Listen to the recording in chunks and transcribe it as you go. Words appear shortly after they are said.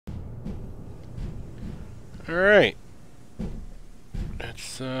Alright.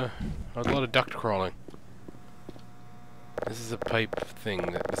 That's, a lot of duct crawling. This is a pipe thing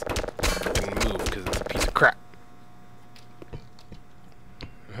that is can move because it's a piece of crap.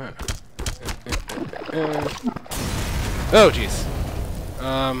 Oh, jeez.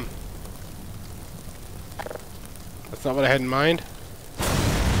 That's not what I had in mind.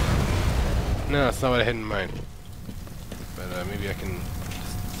 No, that's not what I had in mind. But maybe I can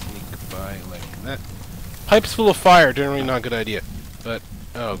just sneak by like that. Pipes full of fire, generally not a good idea. But,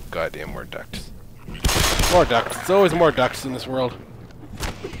 oh goddamn, more ducts. More ducts. It's always more ducts in this world. I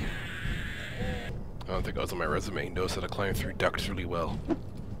don't think that was on my resume. Knows how to climb through ducts really well. I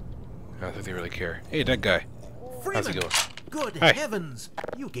don't think they really care. Hey, that guy. Freeman, how's it going? Good Hi. heavens!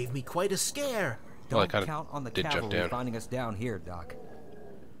 You gave me quite a scare. Well, I Don't kinda count on the did jump cavalry down. finding us down here, Doc.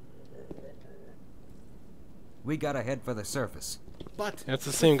 We gotta head for the surface. But That's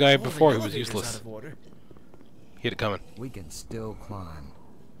the same guy all the before who was elevators useless. out of order. He had it coming. We can still climb.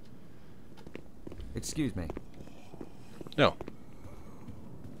 Excuse me. No.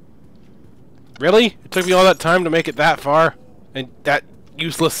 Really? It took me all that time to make it that far? And that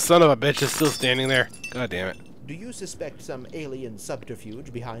useless son of a bitch is still standing there. God damn it. Do you suspect some alien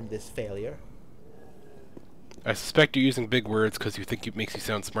subterfuge behind this failure? I suspect you're using big words because you think it makes you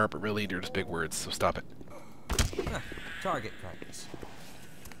sound smart, but really they're just big words, so stop it. Target practice.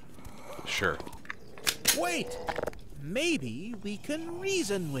 Sure. Wait! Maybe we can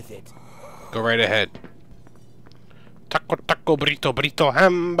reason with it. Go right ahead. Taco, taco, burrito, burrito,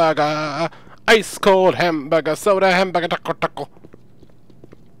 hamburger. Ice cold hamburger, soda, hamburger, taco, taco.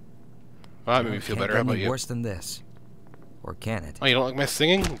 Well, that made me feel better. How Can't get about any you? worse than this. Or can it? Oh, you don't like my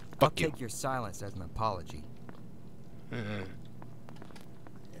singing? I'll Fuck you. take your silence as an apology.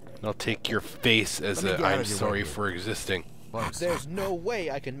 I'll take your face as Let me a get out I'm of your sorry way for existing. Close. There's no way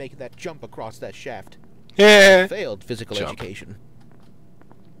I can make that jump across that shaft. Yeah. Failed physical Jump. education.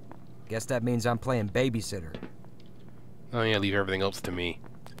 Guess that means I'm playing babysitter. Oh yeah, leave everything else to me.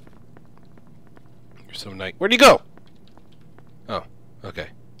 You're so nice. Where'd you go? Oh, okay.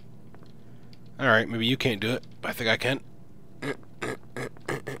 Alright, maybe you can't do it, but I think I can.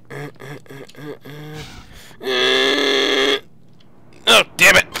 Oh,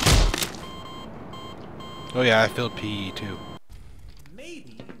 damn it! Oh yeah, I failed PE too.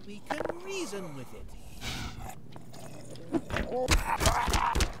 Maybe we can reason with it.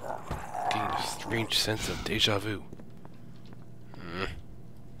 Getting a strange sense of deja vu.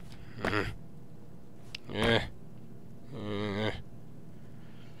 Yeah.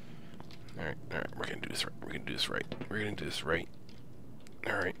 Alright, we're gonna do this right. We're gonna do this right. We're gonna do this right.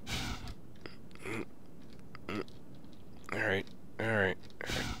 Alright. Alright.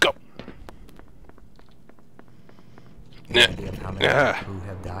 Go! Any idea of how many crew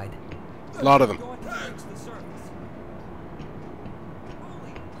have died? A lot of them.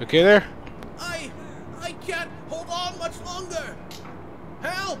 Okay there? I can't hold on much longer.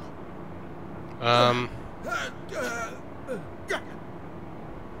 Help!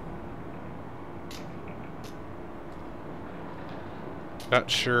 Not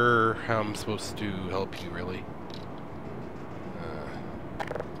sure how I'm supposed to help you, really.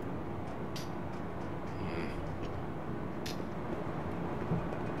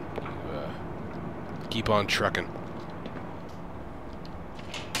 Keep on trucking.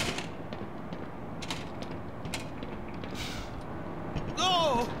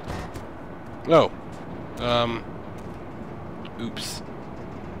 No! Oh. Oops.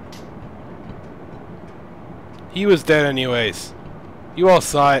 He was dead anyways. You all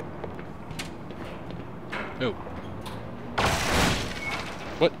saw it. Oh.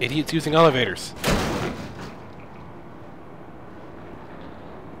 What idiots using elevators?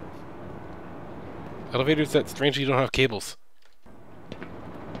 Elevators that strangely don't have cables.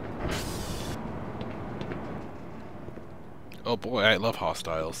 Oh boy, I love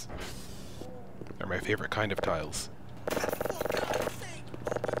hostiles. They're my favorite kind of tiles.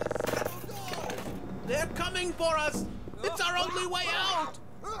 They're coming for us! It's our only way out!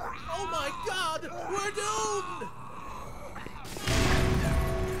 Oh my god! We're doomed!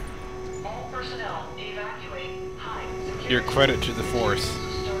 All personnel evacuate. High security. Your credit to the force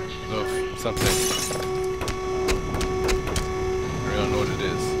of something. I don't know what it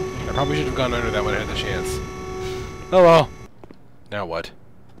is. I probably should have gone under that when I had the chance. Oh well. Now what?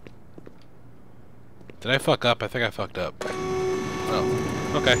 Did I fuck up? I think I fucked up. Oh.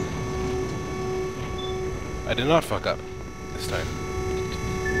 Okay. I did not fuck up this time.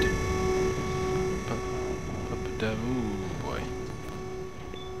 Ooh boy.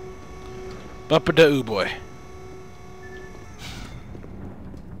 Buppa-da-ooh boy.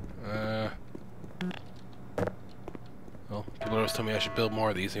 always told me I should build more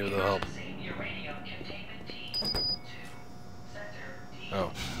of these. Maybe they'll help. Uranium containment team to sector D.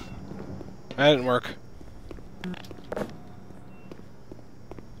 Oh. That didn't work.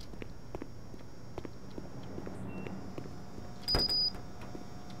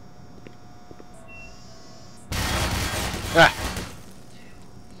 Ah!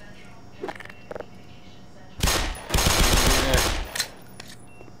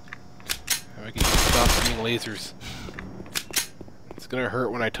 How I can stop being lasers. It's gonna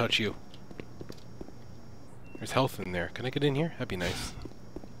hurt when I touch you. There's health in there. Can I get in here? That'd be nice.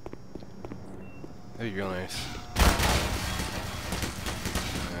 That'd be real nice.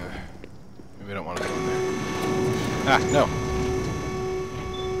 Maybe I don't want to go in there. Ah, no!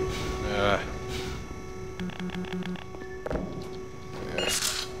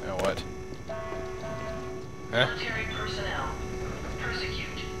 Now what? Huh? Military personnel. Persecute.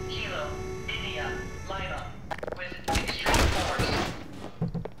 Kilo. India. Lima. With extreme force.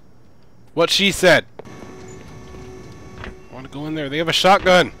 What she said! I want to go in there. They have a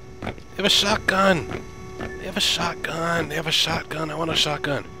shotgun! They have a shotgun! They have a shotgun! They have a shotgun! I want a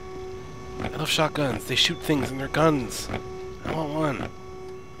shotgun! I love shotguns. They shoot things in their guns. I want one.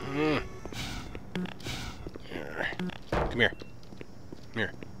 Come here. Come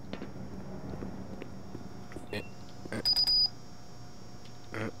here.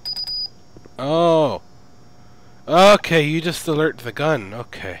 Oh. Okay, you just alert the gun.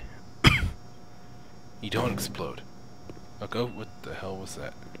 Okay. You don't explode. Okay, oh, what the hell was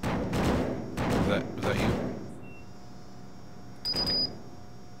that? Was that you?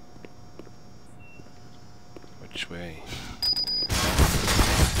 Which way?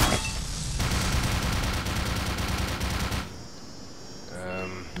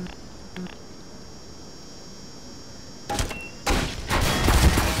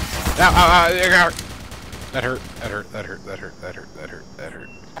 Ow, ow, ow, ow. That hurt, that hurt, that hurt, that hurt, that hurt, that hurt, that hurt.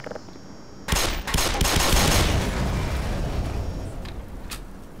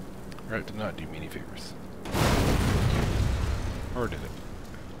 Right, did not do me any favors. Or did it?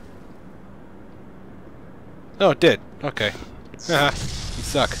 Oh, it did. Okay. Haha, you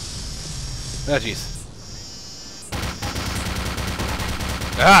suck. Ah, jeez.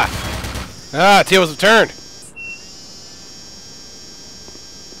 Ah! Ah, tables have turned!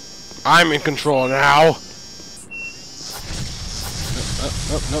 I'm in control now!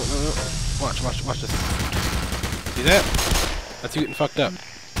 No, no, no, no. Watch, watch, watch this. See that? That's you getting fucked up.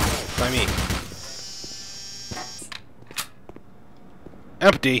 By me.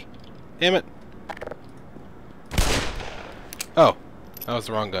 Empty! Damn it. Oh. That was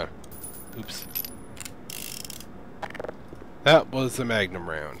the wrong gun. Oops. That was the Magnum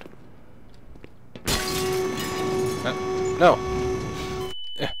round. No!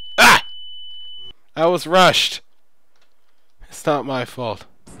 Ah! I was rushed! It's not my fault.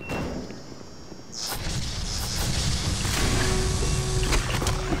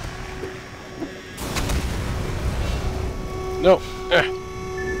 No!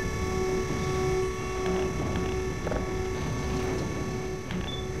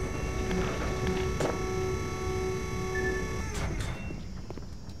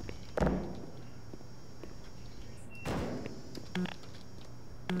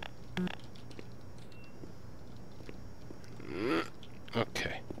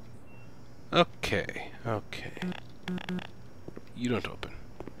 Okay. Okay. Okay. You don't open.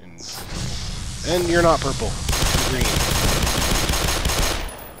 And you're not purple. You're green.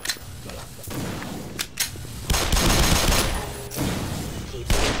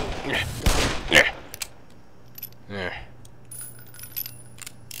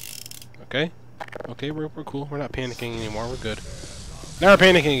 Okay. Okay, we're cool. We're not panicking anymore. We're good. Now we're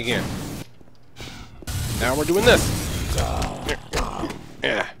panicking again. Now we're doing this.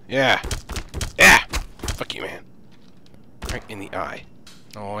 Yeah. Yeah. Yeah. Fuck you, man. Right in the eye.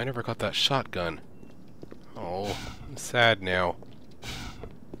 Oh, I never got that shotgun. Oh, I'm sad now.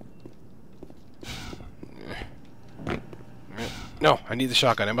 No, I need the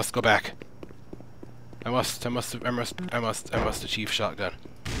shotgun. I must go back. I must achieve shotgun.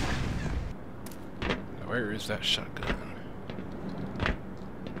 Now, where is that shotgun?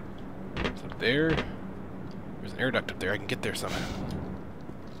 It's up there. There's an air duct up there. I can get there somehow.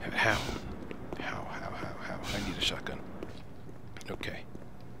 How? How? I need a shotgun. Okay.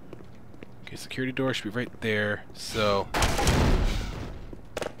 Okay, security door should be right there. So. Okay,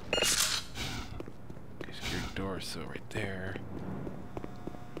 security door, so right there.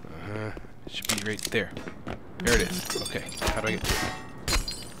 It should be right there. There it is. Okay, how do I get to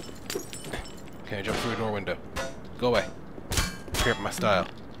it? Okay, I jump through a door window. Go away. Screw up my style.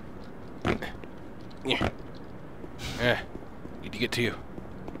 Yeah. Need to get to you.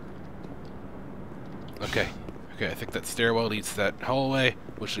 Okay. Okay, I think that stairwell leads to that hallway,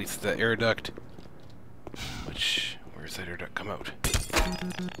 which leads to that air duct. Where's that air duct come out?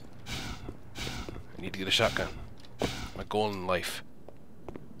 I need to get a shotgun. My goal in life.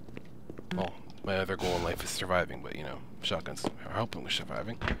 Well, my other goal in life is surviving, but you know, shotguns are helping with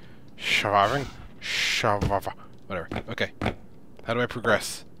surviving. Surviving? Whatever. Okay. How do I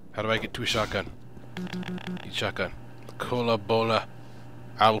progress? How do I get to a shotgun? Need shotgun. Cola Bola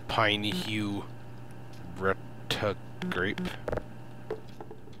Alpine Hue Retta Grape.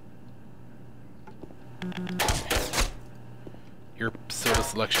 Your soda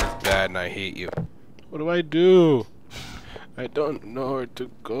selection is bad and I hate you. What do I do? I don't know where to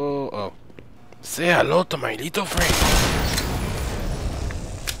go. Oh. Say hello to my little friend.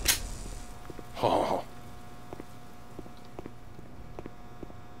 Oh.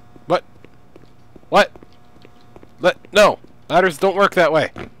 What? What? No! Ladders don't work that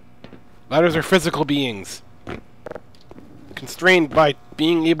way. Ladders are physical beings. Constrained by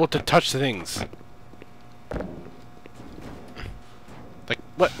being able to touch things. Like,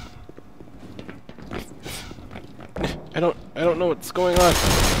 what? I don't know what's going on.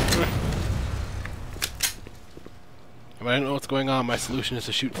 If I don't know what's going on, my solution is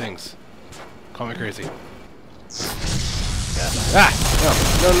to shoot things. Call me crazy. Ah! No.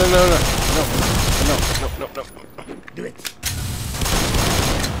 Do it.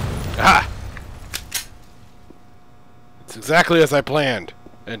 Ah! It's exactly as I planned.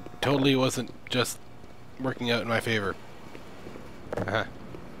 And totally wasn't just working out in my favor.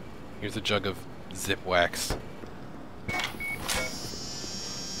 Here's a jug of zip wax.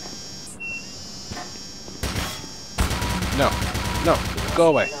 No, go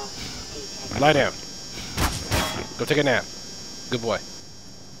away. Lie down. Go take a nap. Good boy.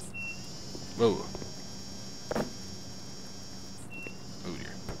 Whoa. Oh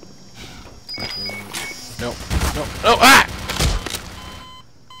dear. No, ah!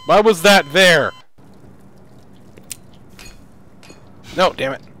 Why was that there? No,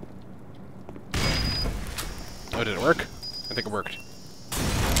 damn it. Oh, did it work? I think it worked.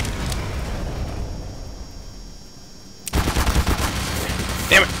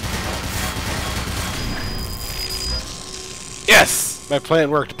 Damn it! Yes! My plan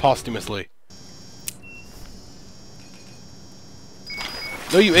worked posthumously.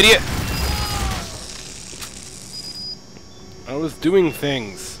 No, you idiot! I was doing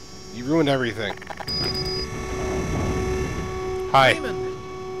things. You ruined everything. Hi. Raymond,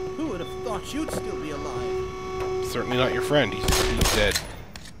 who would have thought you'd still be alive? Certainly not your friend. He's dead.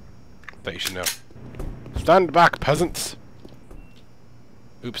 Thought you should know. Stand back, peasants.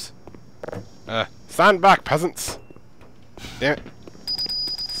 Oops. Stand back, peasants. Damn it.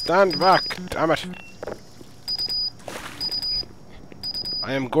 Stand back, damn it.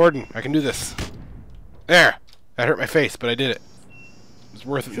 I am Gordon. I can do this. There! That hurt my face, but I did it. It was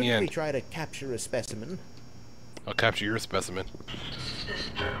worth it in the Shouldn't we end. try to capture a specimen? I'll capture your specimen.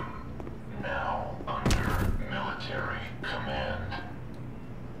 System now under military command.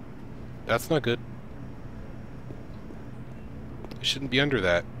 That's not good. It shouldn't be under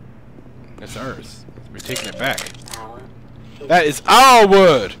that. It's ours. We're taking it back. That is our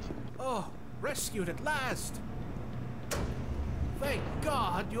wood! Oh, rescued at last! Thank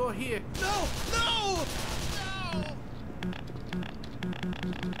God you're here. No! No! No!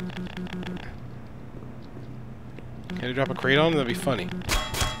 Can I drop a crate on? That'd be funny.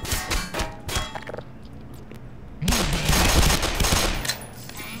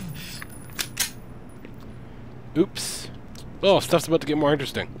 Oops. Oh, stuff's about to get more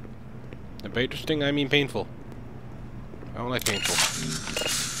interesting. And by interesting, I mean painful. I don't like painful.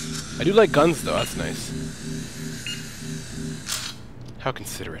 I do like guns, though. That's nice. How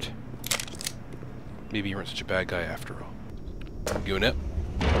considerate. Maybe you weren't such a bad guy after all. Going up.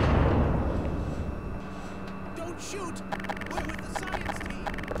 Don't shoot! We're with the science team!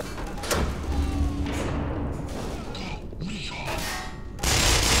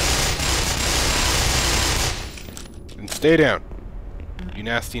 And stay down. You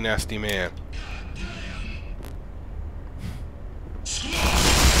nasty, nasty man.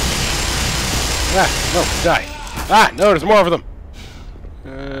 Ah, no, die. Ah, no, there's more of them.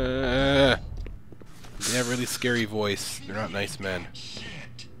 They have a really scary voice. They're not nice men.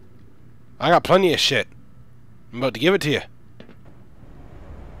 I got plenty of shit. I'm about to give it to you.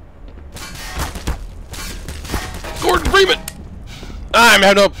 Gordon Freeman! Ah, I'm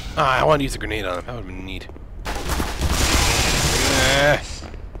having no... Ah, I want to use a grenade on him. That would have been neat.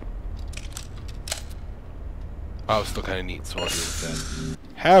 Oh, it's still kind of neat, so I'll deal with that.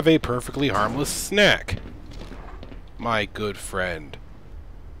 Have a perfectly harmless snack. My good friend.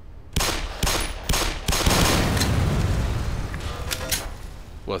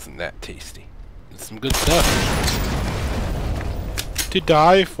 Wasn't that tasty? It's some good stuff to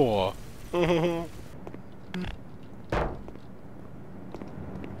die for.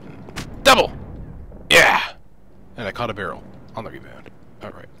 Double! Yeah! And I caught a barrel on the rebound.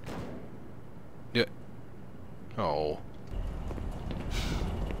 Alright. Do it. Oh.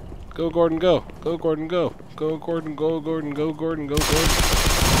 Go, Gordon, go. Go, Gordon, go. Go, Gordon, go, Gordon, go, Gordon, go, Gordon.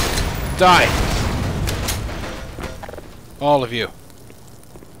 Die! All of you.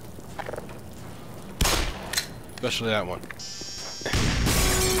 Especially that one.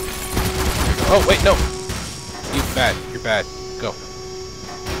 Oh, wait, no! You bad. You're bad. Go.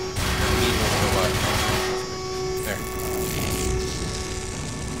 There.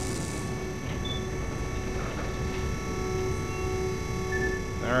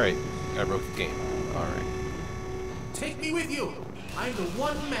 Alright. I broke the game. Alright. Take me with you. I'm the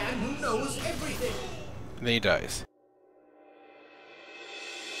one man who knows everything. And then he dies.